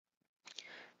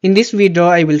In this video,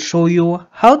 I will show you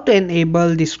how to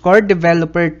enable Discord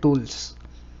developer tools.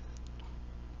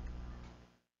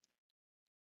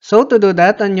 So to do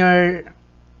that, on your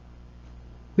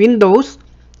Windows,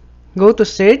 go to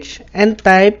search and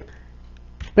type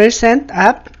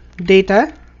 %app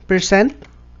data %,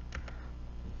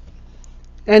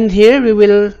 and here we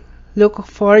will look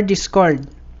for Discord.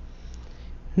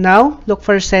 Now look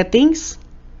for settings,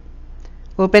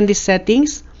 open the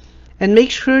settings, and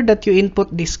make sure that you input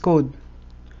this code.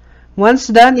 Once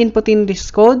done inputting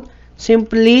this code,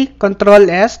 simply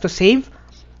Ctrl+S to save,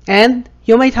 and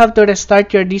you might have to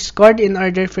restart your Discord in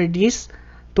order for this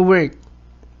to work.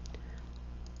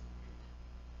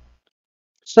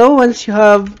 So once you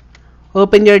have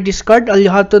opened your Discord, all you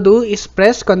have to do is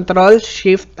press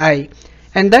Ctrl+Shift+I,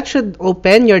 and that should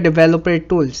open your developer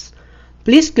tools.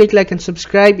 Please click like and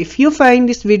subscribe if you find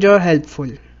this video helpful.